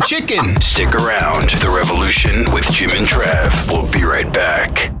 Oh, look, a chicken. Stick around. The Revolution with Jim and Trav. We'll be right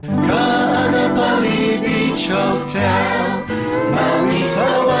back. Kaanapali Beach Hotel, Maui's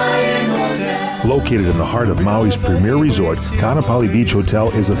Hawaiian Hotel. Located in the heart of Maui's premier resort, Kaanapali Beach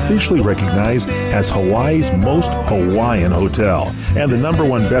Hotel is officially recognized as Hawaii's most Hawaiian hotel and the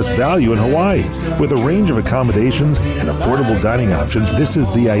 #1 best value in Hawaii. With a range of accommodations and affordable dining options, this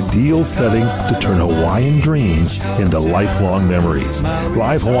is the ideal setting to turn Hawaiian dreams into lifelong memories.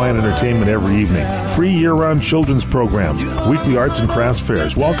 Live Hawaiian entertainment every evening, free year-round children's programs, weekly arts and crafts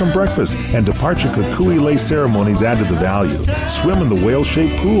fairs, welcome breakfast, and departure kukui lei ceremonies add to the value. Swim in the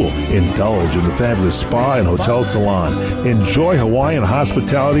whale-shaped pool, indulge in the fabulous spa and hotel salon. Enjoy Hawaiian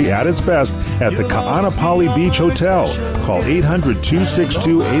hospitality at its best at the Kaanapali Beach Hotel. Call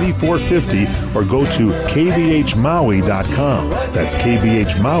 800-262-8450 or go to kbhmaui.com. That's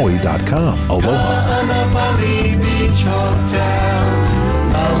kbhmaui.com. Aloha. Kaanapali Beach Hotel,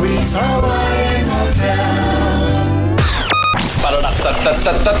 Maui's Hawaiian Hotel.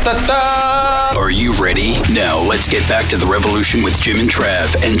 Are you ready? Now let's get back to the Revolution with Jim and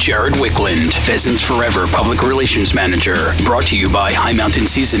Trav and Jared Wicklund, Pheasants Forever Public Relations Manager. Brought to you by High Mountain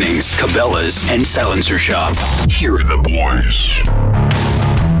Seasonings, Cabela's, and Silencer Shop. Here are the boys.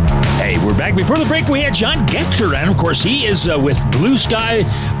 Hey, we're back. Before the break, we had John Gector, and of course, he is with Blue Sky.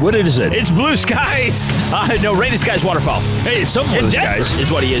 What is it? It's Blue Skies. No, Raining Skies Waterfowl. Hey, it's something with those guys. Is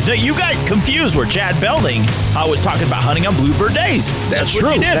what he is. No, you got confused where Chad Belding was talking about hunting on Bluebird days. That's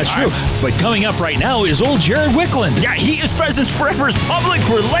true. That's true. But coming up right now is old Jared Wicklund. Yeah, he is Pheasants Forever's public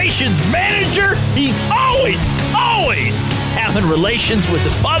relations manager. He's always having relations with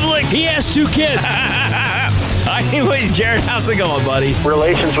the public. He has 2 kids. Anyways, Jared, how's it going, buddy?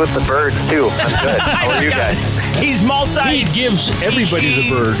 Relations with the birds, too. I'm good. How are you guys? He's He gives everybody the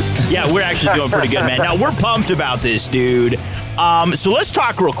bird. Yeah, we're actually doing pretty good, man. Now, we're pumped about this, dude. So let's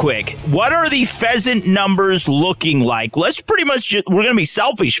talk real quick. What are the pheasant numbers looking like? Let's pretty much we're going to be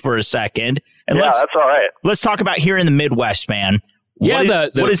selfish for a second. And that's all right. Let's talk about here in the Midwest, man. Yeah,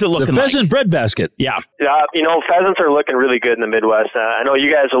 what is it looking like? The pheasant breadbasket. Yeah. Pheasants are looking really good in the Midwest. I know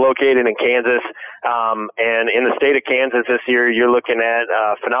you guys are located in Kansas, and in the state of Kansas this year, you're looking at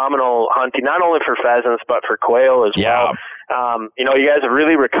phenomenal hunting, not only for pheasants, but for quail as well. You guys have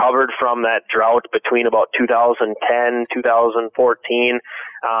really recovered from that drought between about 2010, 2014.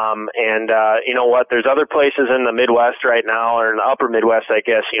 You know what? There's other places in the Midwest right now, or in the upper Midwest, I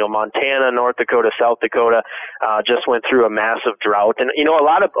guess, Montana, North Dakota, South Dakota, just went through a massive drought. And, a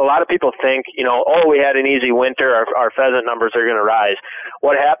lot of people think, we had an easy winter, our pheasant numbers are going to rise.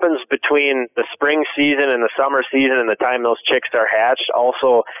 What happens between the spring season and the summer season and the time those chicks are hatched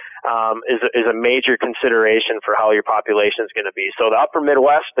also is a major consideration for how your population is going to be. So the upper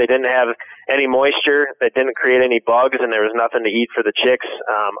Midwest, they didn't have any moisture, they didn't create any bugs, and there was nothing to eat for the chicks.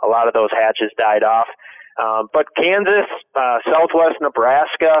 A lot of those hatches died off. But Kansas, Southwest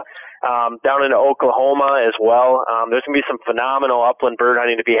Nebraska, down into Oklahoma as well. There's going to be some phenomenal upland bird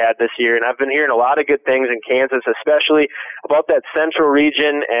hunting to be had this year, and I've been hearing a lot of good things in Kansas, especially about that central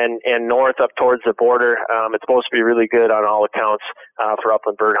region and north up towards the border. It's supposed to be really good on all accounts for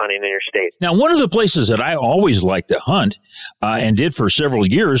upland bird hunting in your state. Now, one of the places that I always liked to hunt and did for several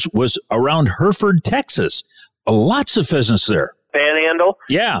years was around Hereford, Texas. Lots of pheasants there. Panhandle.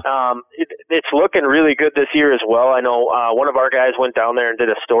 Yeah. It's looking really good this year as well. I know one of our guys went down there and did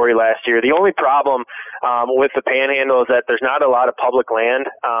a story last year. The only problem with the Panhandle is that there's not a lot of public land.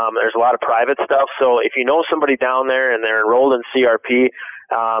 There's a lot of private stuff. So if you know somebody down there and they're enrolled in CRP,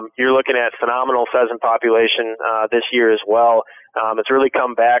 you're looking at phenomenal pheasant population this year as well. It's really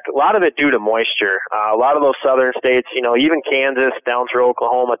come back. A lot of it due to moisture. A lot of those southern states, even Kansas, down through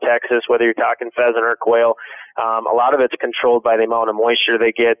Oklahoma, Texas, whether you're talking pheasant or quail, a lot of it's controlled by the amount of moisture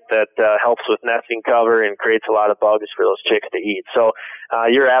they get that helps with nesting cover and creates a lot of bugs for those chicks to eat. So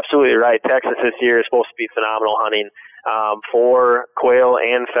you're absolutely right. Texas this year is supposed to be phenomenal hunting for quail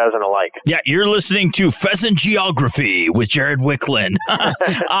and pheasant alike. Yeah, you're listening to Pheasant Geography with Jared Wicklund.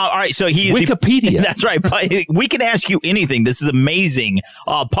 All right, so he's Wikipedia. That's right. We can ask you anything. This is amazing.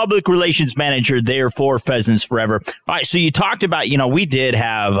 Public relations manager there for Pheasants Forever. All right, so you talked about, we did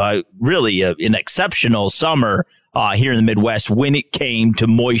have really an exceptional summer here in the Midwest when it came to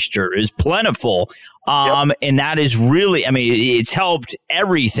moisture. It was plentiful. And that is really, it's helped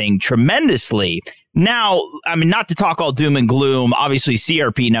everything tremendously. Now, not to talk all doom and gloom, obviously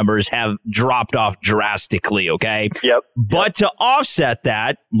CRP numbers have dropped off drastically, okay? Yep. But to offset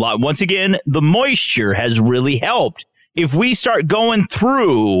that, once again, the moisture has really helped. If we start going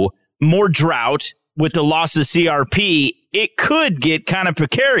through more drought with the loss of CRP, it could get kind of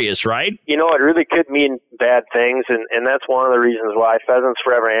precarious, right? It really could mean bad things, and that's one of the reasons why Pheasants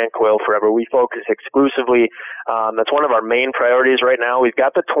Forever and Quail Forever, we focus exclusively. That's one of our main priorities right now. We've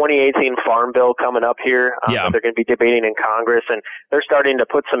got the 2018 Farm Bill coming up here that they're going to be debating in Congress, and they're starting to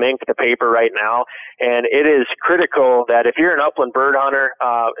put some ink to paper right now. And it is critical that if you're an upland bird hunter,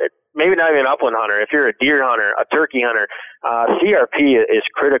 maybe not even an upland hunter, if you're a deer hunter, a turkey hunter, CRP is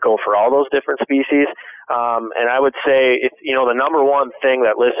critical for all those different species. And I would say, the number one thing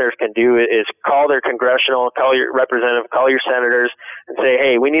that listeners can do is call their congressional, call your representative, call your senators, and say,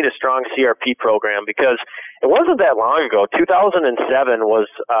 hey, we need a strong CRP program, because it wasn't that long ago. 2007 was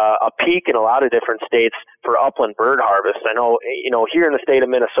a peak in a lot of different states for upland bird harvest. I know, here in the state of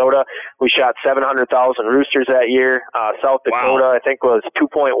Minnesota, we shot 700,000 roosters that year. South Dakota, I think, was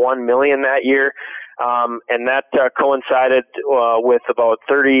 2.1 million that year. And that coincided with about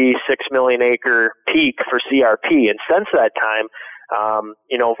 36 million acre peak for CRP. And since that time,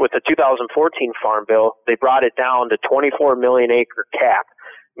 with the 2014 Farm Bill, they brought it down to 24 million acre cap,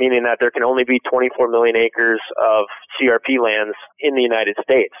 meaning that there can only be 24 million acres of CRP lands in the United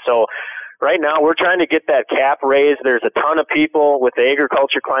States. So right now, we're trying to get that cap raised. There's a ton of people with the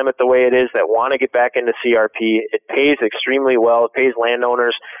agriculture climate the way it is that want to get back into CRP. It pays extremely well. It pays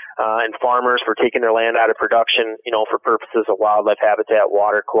landowners and farmers for taking their land out of production, for purposes of wildlife habitat,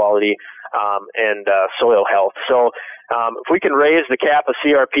 water quality, and soil health. So if we can raise the cap of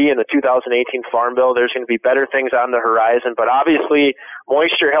CRP in the 2018 Farm Bill, there's going to be better things on the horizon. But obviously,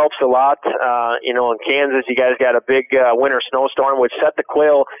 moisture helps a lot. In Kansas, you guys got a big winter snowstorm, which set the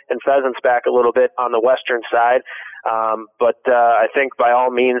quail and pheasants back a little bit on the western side. But I think by all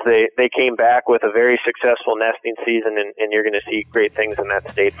means they came back with a very successful nesting season, and you're going to see great things in that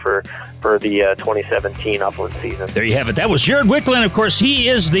state for the 2017 upland season. There you have it. That was Jared Wicklund. Of course, he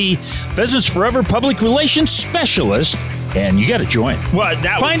is the Pheasants Forever public relations specialist. And you got to join. Well,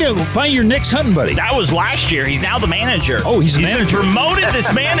 find your next hunting buddy. That was last year. He's now the manager. Oh, he's the manager. Promoted.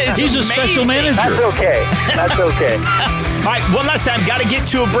 This man is He's amazing. a special manager. That's okay. That's okay. All right, one last time. Got to get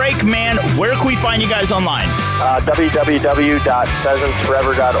to a break, man. Where can we find you guys online?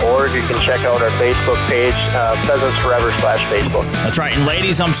 www.pheasantsforever.org. You can check out our Facebook page, Pheasants Forever /Facebook. That's right. And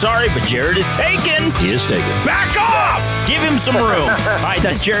ladies, I'm sorry, but Jared is taken. He is taken. Back off! Give him some room. All right,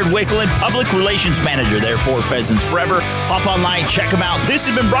 that's Jared Wicklund, Public Relations Manager there for Pheasants Forever. Hop online, check them out. This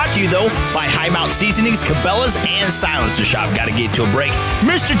has been brought to you, though, by High Mount Seasonings, Cabela's, and Silencer Shop. Got to get to a break.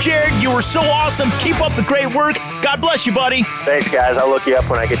 Mr. Jared, you were so awesome. Keep up the great work. God bless you, buddy. Thanks, guys. I'll look you up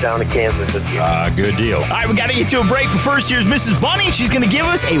when I get down to Kansas this year. Good deal. All right, we got to get to a break. But first, here's Mrs. Bunny. She's going to give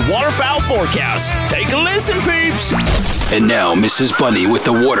us a waterfowl forecast. Take a listen, peeps. And now, Mrs. Bunny with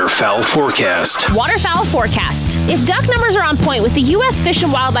the waterfowl forecast. Waterfowl forecast. If duck numbers are on point with the U.S. Fish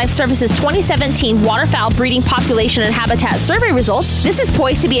and Wildlife Service's 2017 waterfowl breeding population and habitat survey results, this is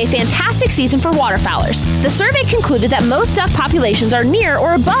poised to be a fantastic season for waterfowlers. The survey concluded that most duck populations are near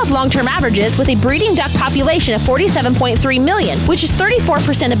or above long-term averages, with a breeding duck population of 47.3 million, which is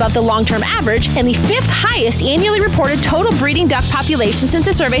 34% above the long-term average and the fifth highest annually reported total breeding duck population since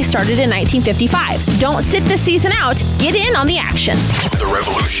the survey started in 1955. Don't sit this season out. Get in on the action. The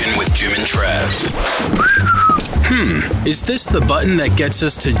Revolution with Jim and Trav. Is this the button that gets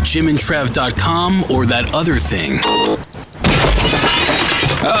us to jimandtrav.com or that other thing?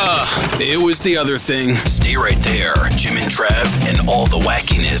 It was the other thing. Stay right there. Jim and Trav and all the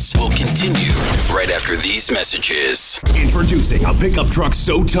wackiness will continue right after these messages. Introducing a pickup truck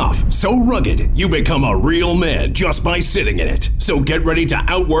so tough, so rugged, you become a real man just by sitting in it. So get ready to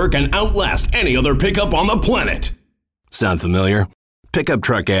outwork and outlast any other pickup on the planet. Sound familiar? Pickup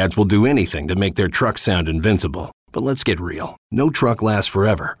truck ads will do anything to make their truck sound invincible. But let's get real. No truck lasts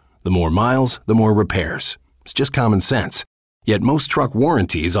forever. The more miles, the more repairs. It's just common sense. Yet most truck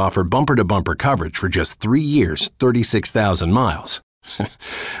warranties offer bumper-to-bumper coverage for just 3 years, 36,000 miles.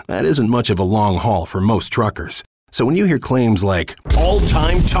 That isn't much of a long haul for most truckers. So when you hear claims like,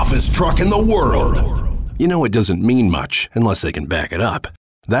 all-time toughest truck in the world, you know it doesn't mean much unless they can back it up.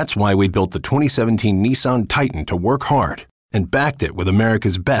 That's why we built the 2017 Nissan Titan to work hard and backed it with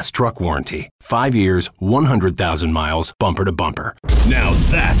America's best truck warranty. 5 years, 100,000 miles, bumper to bumper. Now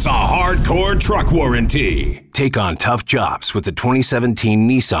that's a hardcore truck warranty. Take on tough jobs with the 2017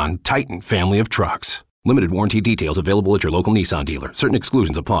 Nissan Titan family of trucks. Limited warranty details available at your local Nissan dealer. Certain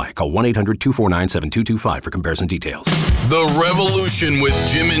exclusions apply. Call 1-800-249-7225 for comparison details. The Revolution with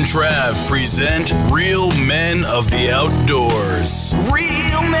Jim and Trav present Real Men of the Outdoors.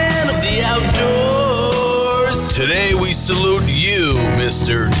 Real Men of the Outdoors. Today we salute you,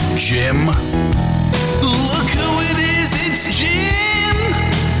 Mr. Jim. Look who it is, it's Jim!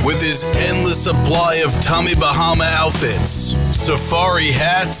 With his endless supply of Tommy Bahama outfits, safari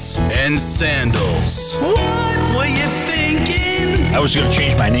hats, and sandals. What were you thinking? I was going to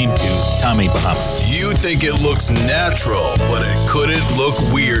change my name to Tommy Bahama. You think it looks natural, but it couldn't look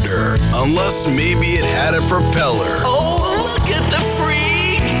weirder. Unless maybe it had a propeller. Oh, look at the freak!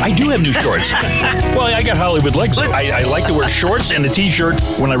 I do have new shorts. Well, I got Hollywood legs. I like to wear shorts and a t-shirt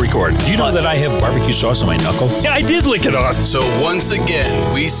when I record. Do you know that I have barbecue sauce on my knuckle? Yeah, I did lick it off. So once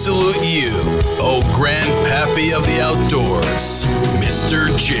again, we salute you, oh grandpappy of the outdoors,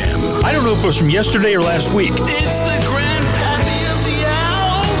 Mr. Jim. I don't know if it was from yesterday or last week. It's the grandpappy of the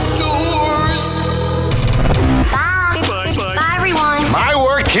outdoors. Bye. Bye, everyone. My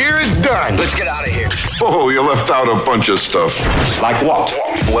work here is done. Let's get out of here. Oh, you left out a bunch of stuff. Like what?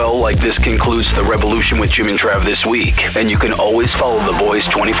 Well, like this concludes the Revolution with Jim and Trav this week. And you can always follow the boys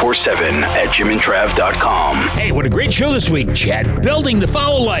 24/7 at jimandtrav.com. Hey, what a great show this week, Chad. Building the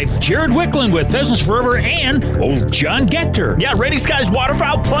Fowl Life, Jared Wicklund with Pheasants Forever, and old John Gechter. Yeah, Rating Skies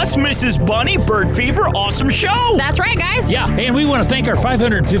Waterfowl plus Mrs. Bunny, Bird Fever. Awesome show. That's right, guys. Yeah, and we want to thank our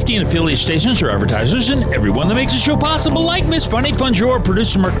 515 affiliate stations, our advertisers, and everyone that makes the show possible, like Miss Bunny, Fun Joe, our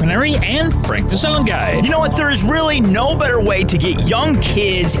producer Mark Paneri, and Frank the Sound Guy. You know what? There is really no better way to get young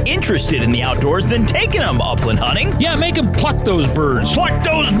kids interested in the outdoors than taking them upland hunting. Yeah, make them pluck those birds. Pluck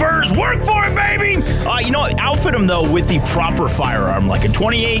those birds. Work for it, baby. Outfit them, though, with the proper firearm, like a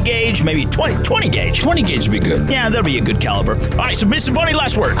 28 gauge, maybe 20 gauge. 20 gauge would be good. Yeah, that'll be a good caliber. All right, so Mr. Bunny,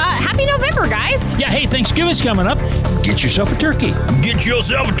 last word. Happy November, guys. Yeah, hey, Thanksgiving's coming up. Get yourself a turkey. Get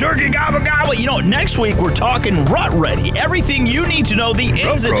yourself a turkey, gobble, gobble. Next week we're talking rut ready. Everything you need to know, the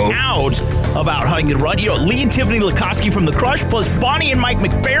ins and outs of Out Hunting and Run. You know, Lee and Tiffany Lukoski from The Crush, plus Bonnie and Mike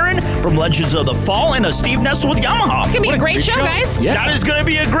McFerrin from Legends of the Fall, and Steve Nessel with Yamaha. It's going to be a great show, guys. Yeah. That is going to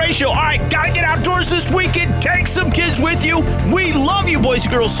be a great show. All right, got to get outdoors this weekend. Take some kids with you. We love you, boys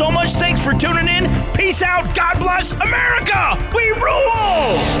and girls, so much. Thanks for tuning in. Peace out. God bless America. We rule.